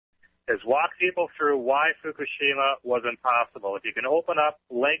is walk people through why Fukushima was impossible. If you can open up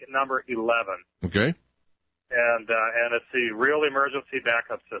link number 11. Okay. And it's the real emergency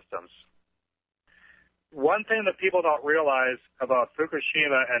backup systems. One thing that people don't realize about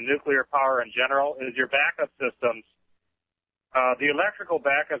Fukushima and nuclear power in general is your backup systems, the electrical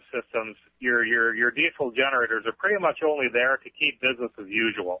backup systems, your diesel generators are pretty much only there to keep business as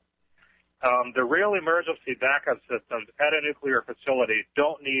usual. The real emergency backup systems at a nuclear facility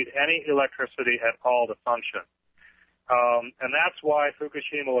don't need any electricity at all to function. And that's why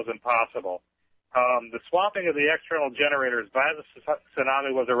Fukushima was impossible. The swamping of the external generators by the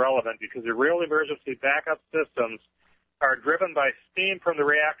tsunami was irrelevant because the real emergency backup systems are driven by steam from the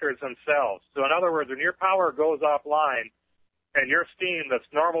reactors themselves. So in other words, when your power goes offline and your steam that's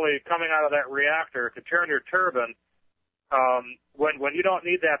normally coming out of that reactor to turn your turbine, when you don't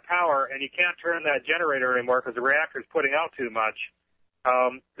need that power and you can't turn that generator anymore because the reactor is putting out too much,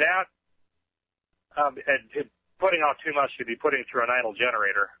 putting out too much should be putting through an idle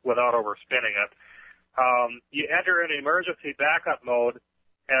generator without overspinning it. You enter in emergency backup mode,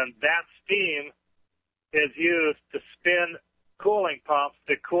 and that steam is used to spin cooling pumps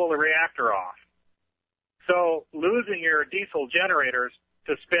to cool the reactor off. So losing your diesel generators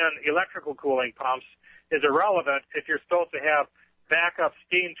to spin electrical cooling pumps is irrelevant if you're supposed to have backup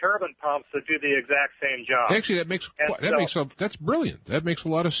steam turbine pumps that do the exact same job. Actually, that's brilliant. That makes a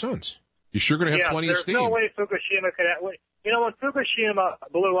lot of sense. You're sure going to have plenty of steam. There's no way Fukushima could have, when Fukushima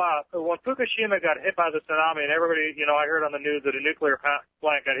blew up, when Fukushima got hit by the tsunami, and everybody, I heard on the news that a nuclear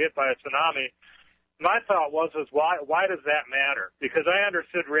plant got hit by a tsunami, my thought was why does that matter? Because I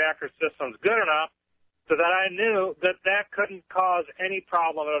understood reactor systems good enough so that I knew that couldn't cause any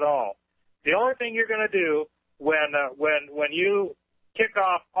problem at all. The only thing you're going to do when you kick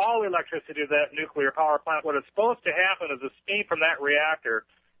off all electricity to that nuclear power plant, what is supposed to happen is the steam from that reactor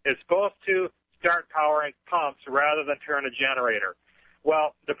is supposed to start powering pumps rather than turn a generator.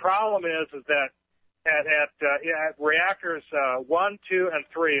 Well, the problem is that at reactors 1, 2, and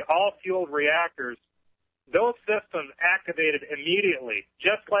 3, all fueled reactors, those systems activated immediately,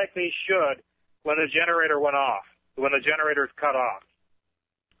 just like they should when the generator went off, when the generator is cut off.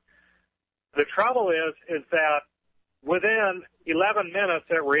 The trouble is that within 11 minutes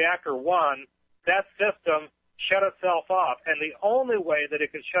at reactor 1, that system shut itself off, and the only way that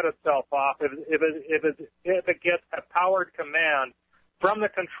it can shut itself off is if it gets a powered command from the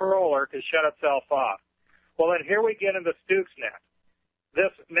controller to shut itself off. Well, then here we get into Stuxnet.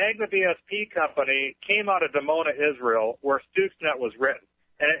 This Magna BSP company came out of Dimona, Israel, where Stuxnet was written.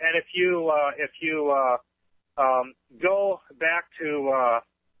 And if you go back to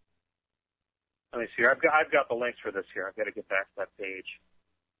let me see here. I've got the links for this here. I've got to get back to that page.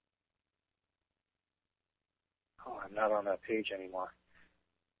 Oh, I'm not on that page anymore.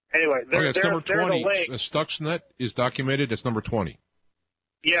 Anyway, there's number 20. a link. Stuxnet is documented. It's number 20.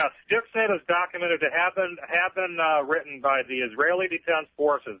 Yes, Stuxnet is documented to have been written by the Israeli Defense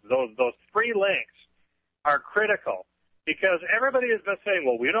Forces. Those 3 links are critical because everybody has been saying,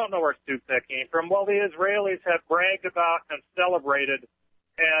 well, we don't know where Stuxnet came from. Well, the Israelis have bragged about and celebrated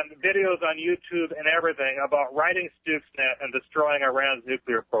and videos on YouTube and everything about writing Stuxnet and destroying Iran's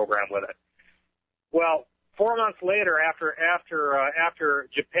nuclear program with it. Well, 4 months later, after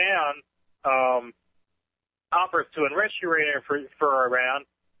Japan offers to enrich uranium for Iran,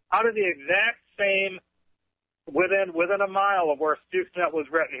 out of the exact same within a mile of where Stuxnet was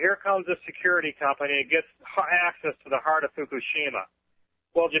written, here comes a security company and gets access to the heart of Fukushima.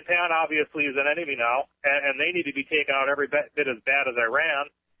 Well, Japan obviously is an enemy now, and they need to be taken out every bit as bad as Iran.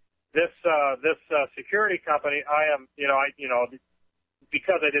 This security company,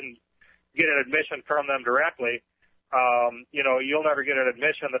 because I didn't get an admission from them directly, you'll never get an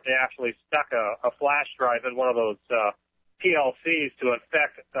admission that they actually stuck a flash drive in one of those PLCs to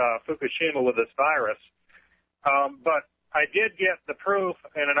infect Fukushima with this virus. But I did get the proof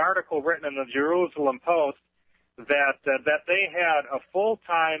in an article written in the Jerusalem Post that they had a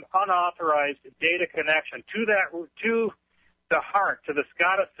full-time unauthorized data connection to the heart, to the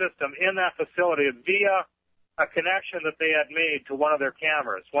SCADA system in that facility via a connection that they had made to one of their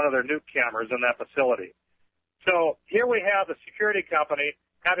cameras, one of their nuke cameras in that facility. So here we have the security company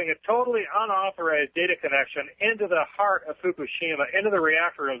having a totally unauthorized data connection into the heart of Fukushima, into the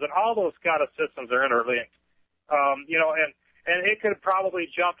reactor rooms, and all those SCADA systems are interlinked. And it could have probably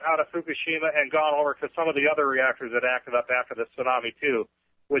jumped out of Fukushima and gone over to some of the other reactors that acted up after the tsunami too,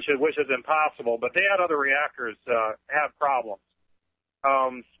 which is impossible. But they had other reactors have problems,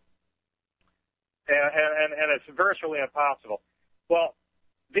 and it's virtually impossible. Well,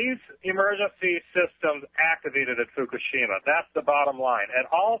 these emergency systems activated at Fukushima. That's the bottom line. At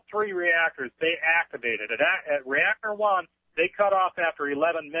all three reactors, they activated. At reactor 1, they cut off after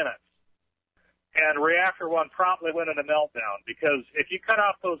 11 minutes. And reactor 1 promptly went into meltdown, because if you cut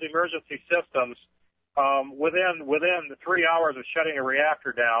off those emergency systems within the 3 hours of shutting a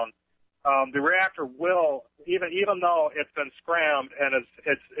reactor down, the reactor will, even though it's been scrammed and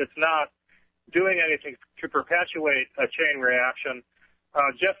it's not doing anything to perpetuate a chain reaction,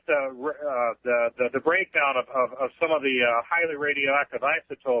 just the breakdown of some of the highly radioactive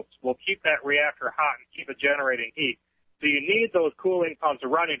isotopes will keep that reactor hot and keep it generating heat. So you need those cooling pumps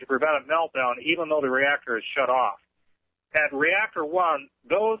running to prevent a meltdown, even though the reactor is shut off. At reactor 1,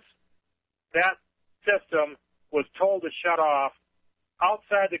 that system was told to shut off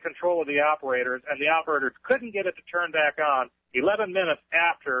outside the control of the operators, and the operators couldn't get it to turn back on 11 minutes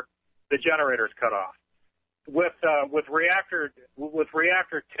after the generators cut off. With reactor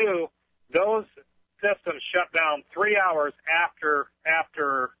 2, those systems shut down 3 hours after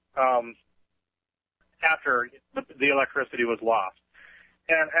the electricity was lost.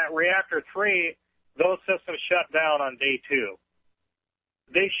 And at reactor 3, those systems shut down on day 2.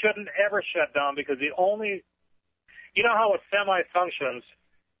 They shouldn't ever shut down, because you know how a semi functions,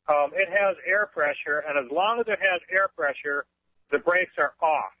 it has air pressure, and as long as it has air pressure, the brakes are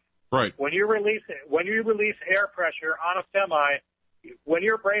off. Right. When you release air pressure on a semi, when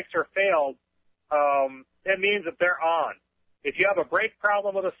your brakes are failed, it means that they're on. If you have a brake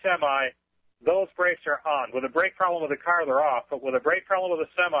problem with a semi, those brakes are on. With a brake problem with a car, they're off. But with a brake problem with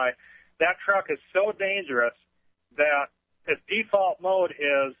a semi, that truck is so dangerous that its default mode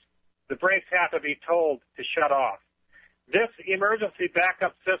is the brakes have to be told to shut off. This emergency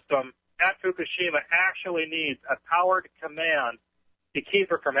backup system at Fukushima actually needs a powered command to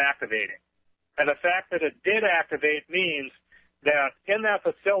keep it from activating. And the fact that it did activate means that in that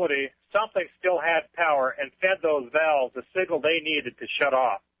facility, something still had power and fed those valves the signal they needed to shut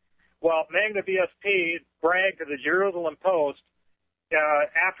off. Well, Magna BSP bragged to the Jerusalem Post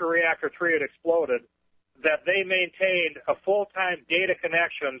after reactor 3 had exploded that they maintained a full-time data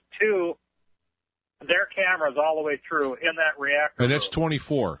connection to their cameras all the way through in that reactor. And that's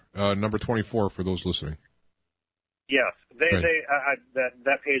 24, number 24 for those listening. Yes,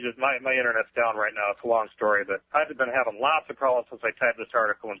 that page is my internet's down right now. It's a long story, but I've been having lots of problems since I typed this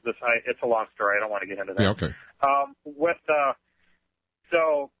article. And it's a long story. I don't want to get into that. Yeah, okay.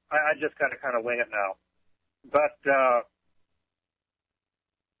 So I just got to kind of wing it now. But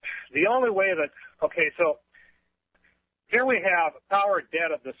the only way so here we have power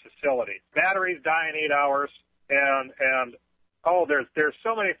dead of this facility. Batteries die in 8 hours, and there's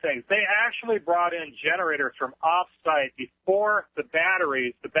so many things. They actually brought in generators from off-site before the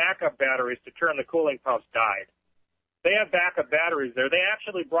backup batteries to turn the cooling pumps died. They have backup batteries there. They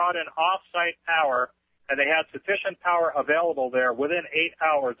actually brought in off-site power, and they had sufficient power available there within 8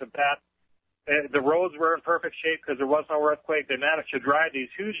 hours of that. The roads were in perfect shape because there was no earthquake. They managed to drive these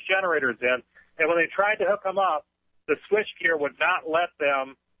huge generators in, and when they tried to hook them up, the switchgear would not let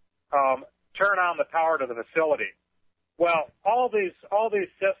them turn on the power to the facility. Well, all these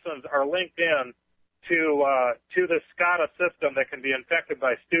systems are linked in to the SCADA system that can be infected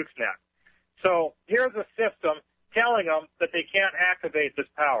by Stuxnet. So here's a system telling them that they can't activate this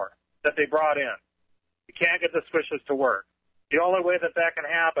power that they brought in. You can't get the switches to work. The only way that can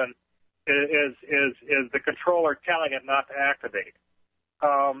happen is the controller telling it not to activate.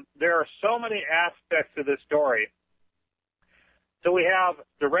 There are so many aspects to this story. So we have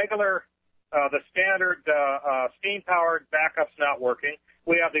the regular, the standard steam-powered backups not working.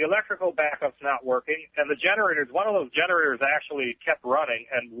 We have the electrical backups not working, and the generators, one of those generators actually kept running,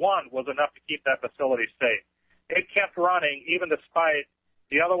 and one was enough to keep that facility safe. It kept running even despite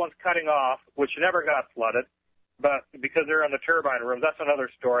the other ones cutting off, which never got flooded, but because they're in the turbine room. That's another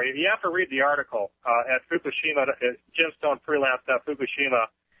story. You have to read the article at Fukushima, jimstonefreelance.fukushima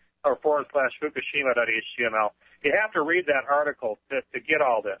or /Fukushima.html. You have to read that article to get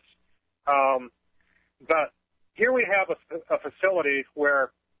all this. But here we have a facility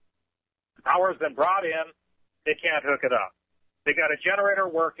where power's been brought in, they can't hook it up. They got a generator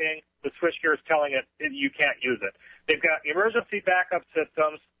working, the switchgear is telling it you can't use it. They've got emergency backup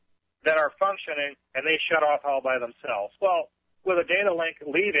systems that are functioning, and they shut off all by themselves. Well, with a data link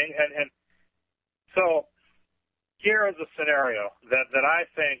leaving, and so here is a scenario that I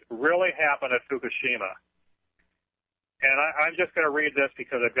think really happened at Fukushima. And I'm just going to read this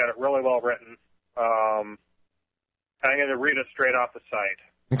because I've got it really well written. I'm going to read it straight off the site.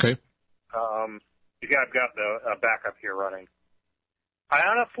 Okay. I've got the backup here running. I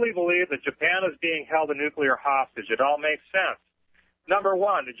honestly believe that Japan is being held a nuclear hostage. It all makes sense. Number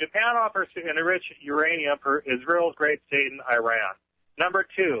one, Japan offers to enrich uranium for Israel's great state in Iran. Number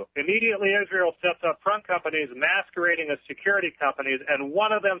two, immediately Israel sets up front companies masquerading as security companies, and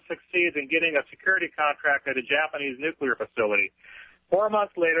one of them succeeds in getting a security contract at a Japanese nuclear facility. 4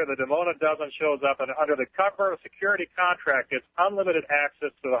 months later, the Dimona dozen shows up and under the cover of a security contract gets unlimited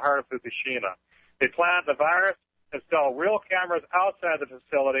access to the heart of Fukushima. They plant the virus, install real cameras outside the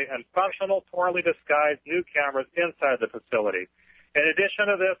facility, and functional, poorly disguised new cameras inside the facility. In addition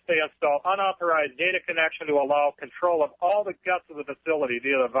to this, they install unauthorized data connection to allow control of all the guts of the facility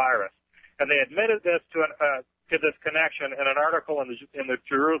via the virus. And they admitted this to this connection in an article in the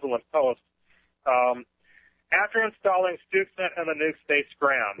Jerusalem Post. After installing Stuxnet and the nukes, they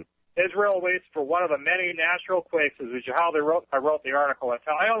scram. Israel waits for one of the many natural quakes, which is how I wrote the article.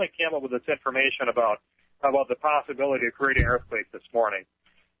 I only came up with this information about the possibility of creating earthquakes this morning.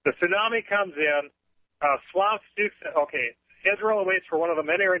 The tsunami comes in, swamps Stuxnet. Okay, Israel waits for one of the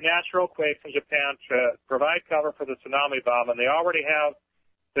many natural quakes in Japan to provide cover for the tsunami bomb, and they already have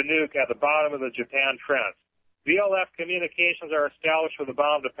the nuke at the bottom of the Japan Trench. VLF communications are established for the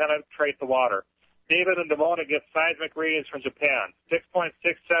bomb to penetrate the water. David and Dimona get seismic readings from Japan. 6.67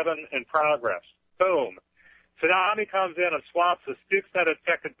 in progress. Boom. Tsunami comes in and swamps the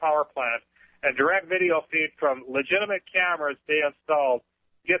Stuxnet-affected power plant, and direct video feed from legitimate cameras they installed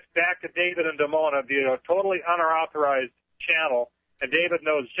gets back to David and Dimona via a totally unauthorized channel, and David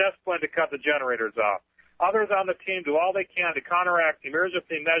knows just when to cut the generators off. Others on the team do all they can to counteract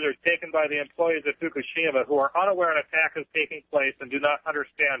emergency measures taken by the employees at Fukushima who are unaware an attack is taking place and do not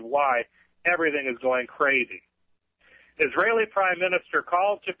understand why everything is going crazy. Israeli Prime Minister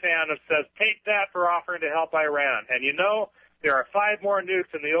calls Japan and says, take that for offering to help Iran. And you know, there are 5 more nukes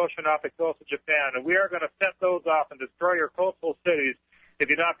in the ocean off the coast of Japan, and we are going to set those off and destroy your coastal cities if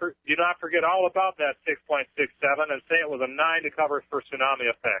you do not forget all about that 6.67 and say it was a 9 to cover for tsunami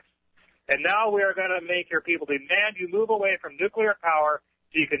effects. And now we are going to make your people demand you move away from nuclear power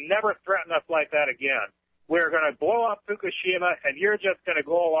so you can never threaten us like that again. We're going to blow up Fukushima, and you're just going to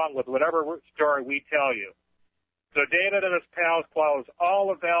go along with whatever story we tell you. So David and his pals closed all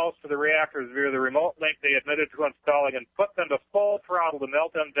the valves to the reactors via the remote link they admitted to installing and put them to full throttle to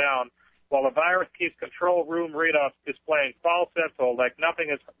melt them down, while the virus keeps control room readouts displaying false info like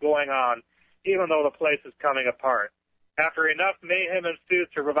nothing is going on, even though the place is coming apart. After enough mayhem ensues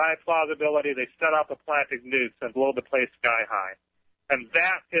to provide plausibility, they set off the planted nukes and blow the place sky high. And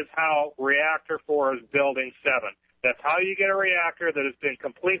that is how Reactor 4 is building 7. That's how you get a reactor that has been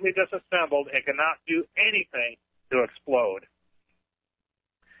completely disassembled and cannot do anything to explode.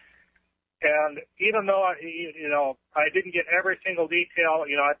 And even though, I didn't get every single detail,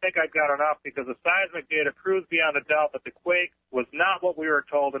 I think I've got enough because the seismic data proves beyond a doubt that the quake was not what we were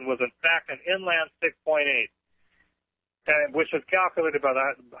told and was in fact an inland 6.8, which was calculated by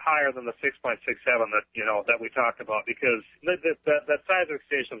higher than the 6.67 that we talked about because that seismic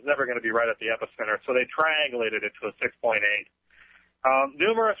station is never going to be right at the epicenter, so they triangulated it to a 6.8.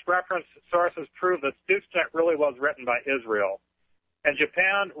 Numerous reference sources prove that Stuxnet really was written by Israel. And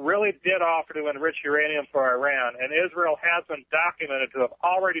Japan really did offer to enrich uranium for Iran, and Israel has been documented to have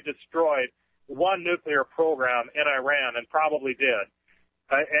already destroyed one nuclear program in Iran, and probably did.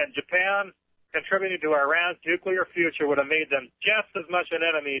 And Japan contributing to Iran's nuclear future would have made them just as much an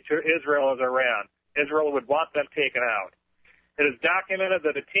enemy to Israel as Iran. Israel would want them taken out. It is documented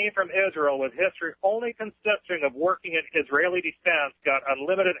that a team from Israel with history only consisting of working in Israeli defense got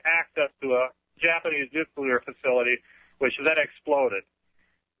unlimited access to a Japanese nuclear facility, which then exploded.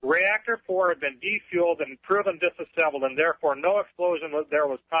 Reactor 4 had been defueled and proven disassembled, and therefore no explosion was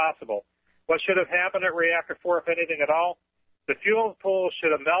possible. What should have happened at Reactor 4, if anything at all? The fuel pool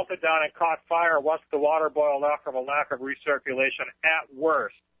should have melted down and caught fire once the water boiled off from a lack of recirculation at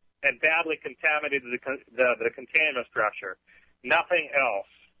worst, and badly contaminated the containment structure. Nothing else.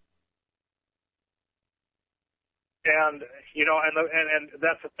 And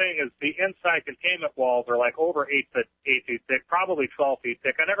that's the thing is the inside containment walls are like over 8 feet thick, probably 12 feet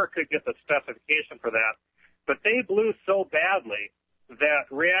thick. I never could get the specification for that, but they blew so badly that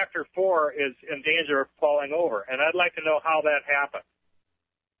Reactor 4 is in danger of falling over. And I'd like to know how that happened.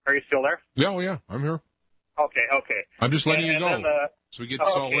 Are you still there? Yeah, I'm here. Okay. I'm just letting you go so we get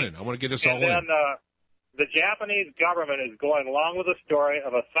this all in. I want to get this all in. And the Japanese government is going along with the story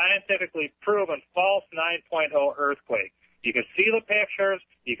of a scientifically proven false 9.0 earthquake. You can see the pictures.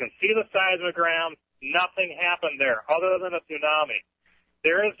 You can see the seismograms. Nothing happened there other than a tsunami.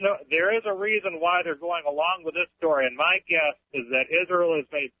 There is a reason why they're going along with this story, and my guess is that Israel has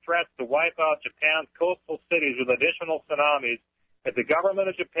made threats to wipe out Japan's coastal cities with additional tsunamis. If the government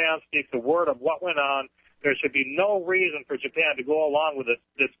of Japan speaks a word of what went on, there should be no reason for Japan to go along with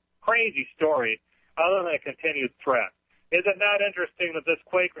this crazy story other than a continued threat. Is it not interesting that this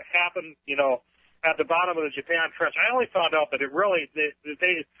quake happened, at the bottom of the Japan Trench? I only found out that it really,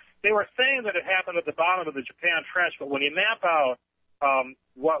 they were saying that it happened at the bottom of the Japan Trench, but when you map out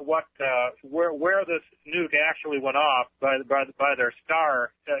where this nuke actually went off by their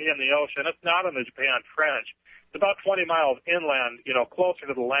star in the ocean, it's not in the Japan Trench. It's about 20 miles inland, closer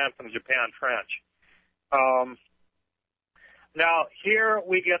to the land from the Japan Trench. Now, here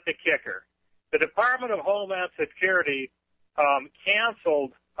we get the kicker. The Department of Homeland Security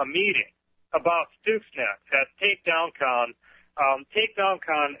canceled a meeting about Stuxnet at TakedownCon.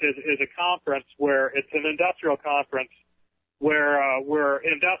 TakedownCon is a conference where it's an industrial conference where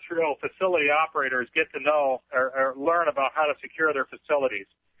industrial facility operators get to know or learn about how to secure their facilities.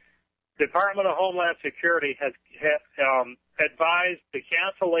 The Department of Homeland Security has advised the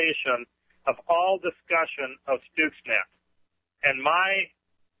cancellation of all discussion of Stuxnet. And my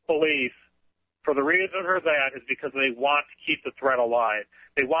belief, for the reason for that, is because they want to keep the threat alive.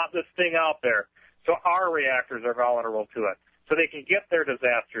 They want this thing out there so our reactors are vulnerable to it, so they can get their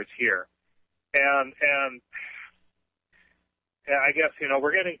disasters here. And I guess,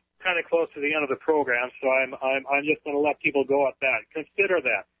 we're getting kind of close to the end of the program, so I'm just going to let people go at that. Consider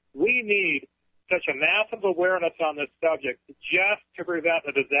that. We need such a massive awareness on this subject just to prevent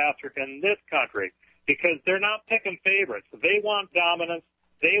a disaster in this country, because they're not picking favorites. They want dominance,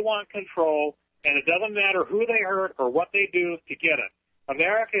 they want control, and it doesn't matter who they hurt or what they do to get it.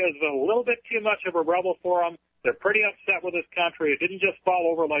 America has been a little bit too much of a rebel for them. They're pretty upset with this country. It didn't just fall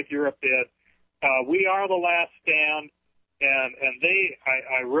over like Europe did. We are the last stand, and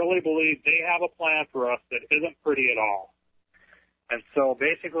I really believe they have a plan for us that isn't pretty at all. And so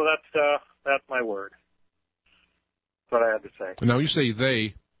basically that's my word. That's what I had to say. Now you say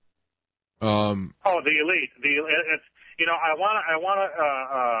they. The elite. It's, I want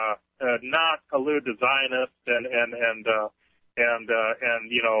to not allude to Zionists and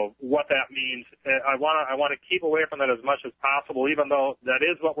what that means. I want to keep away from that as much as possible, even though that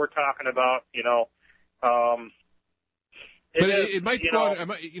is what we're talking about. But it might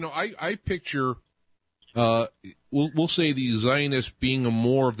I picture. We'll say the Zionists being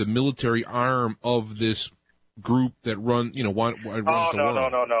more of the military arm of this group that runs the world.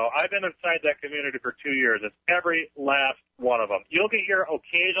 No. I've been inside that community for 2 years. It's every last one of them. You'll get your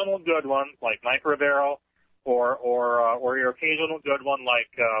occasional good one, like Mike Rivero, or your occasional good one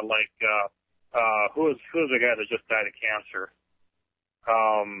like who's the guy that just died of cancer?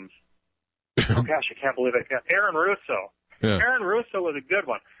 Oh gosh, I can't believe it. Aaron Russo. Yeah. Aaron Russo was a good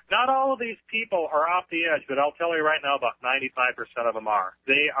one. Not all of these people are off the edge, but I'll tell you right now, about 95% of them are.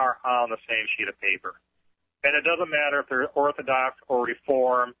 They are on the same sheet of paper. And it doesn't matter if they're Orthodox or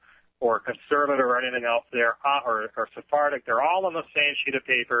Reform or Conservative or anything else. They're or Sephardic. They're all on the same sheet of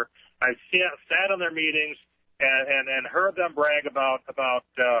paper. I've sat in their meetings and heard them brag about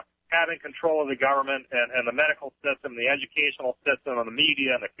having control of the government and the medical system, the educational system, and the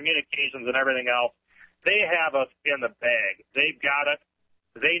media and the communications and everything else. They have us in the bag. They've got it.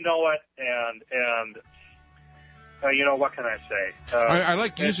 They know it, and what can I say? I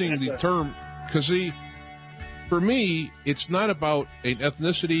like using the term because for me, it's not about an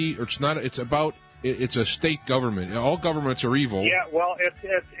ethnicity, or it's a state government. All governments are evil. Yeah, well, it's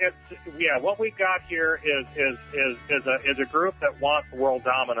what we've got here is a group that wants world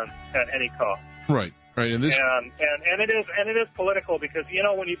dominance at any cost. Right. And this and it is political, because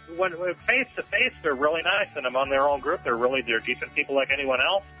when face to face they're really nice, and among their own group they're decent people like anyone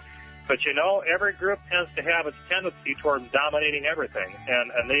else. But every group tends to have its tendency towards dominating everything,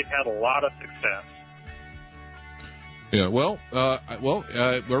 and they've had a lot of success. Yeah, we're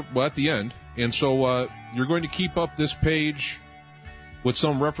at the end, and so you're going to keep up this page with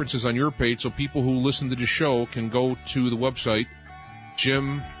some references on your page, so people who listen to the show can go to the website,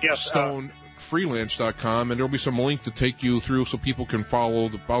 JimStoneFreelance.com, and there'll be some link to take you through so people can follow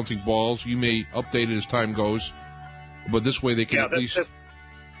the bouncing balls. You may update it as time goes, but this way they can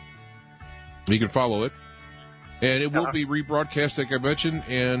you can follow it. And it will be rebroadcast, like I mentioned,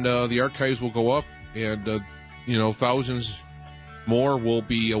 and the archives will go up, and thousands more will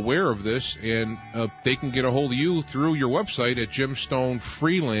be aware of this, and they can get a hold of you through your website at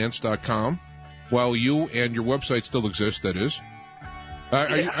JimStoneFreelance.com, while you and your website still exist, that is.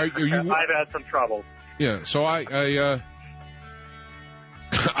 Are you, I've had some trouble. Yeah, so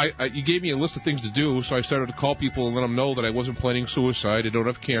you gave me a list of things to do, so I started to call people and let them know that I wasn't planning suicide, I don't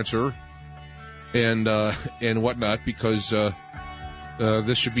have cancer, and whatnot, because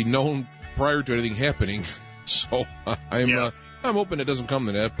this should be known prior to anything happening. So I'm hoping it doesn't come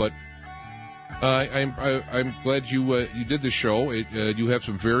to that, but I'm glad you did the show. You have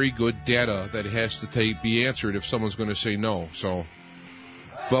some very good data that has to be answered if someone's going to say no. So,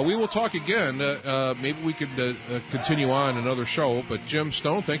 but we will talk again. Maybe we could continue on another show. But Jim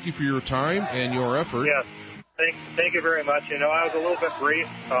Stone, thank you for your time and your effort. Yes, thank you very much. I was a little bit brief,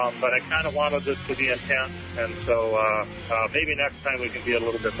 but I kind of wanted this to be intense, and so maybe next time we can be a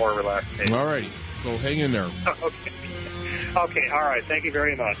little bit more relaxed. All righty, so hang in there. Okay, all right. Thank you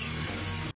very much.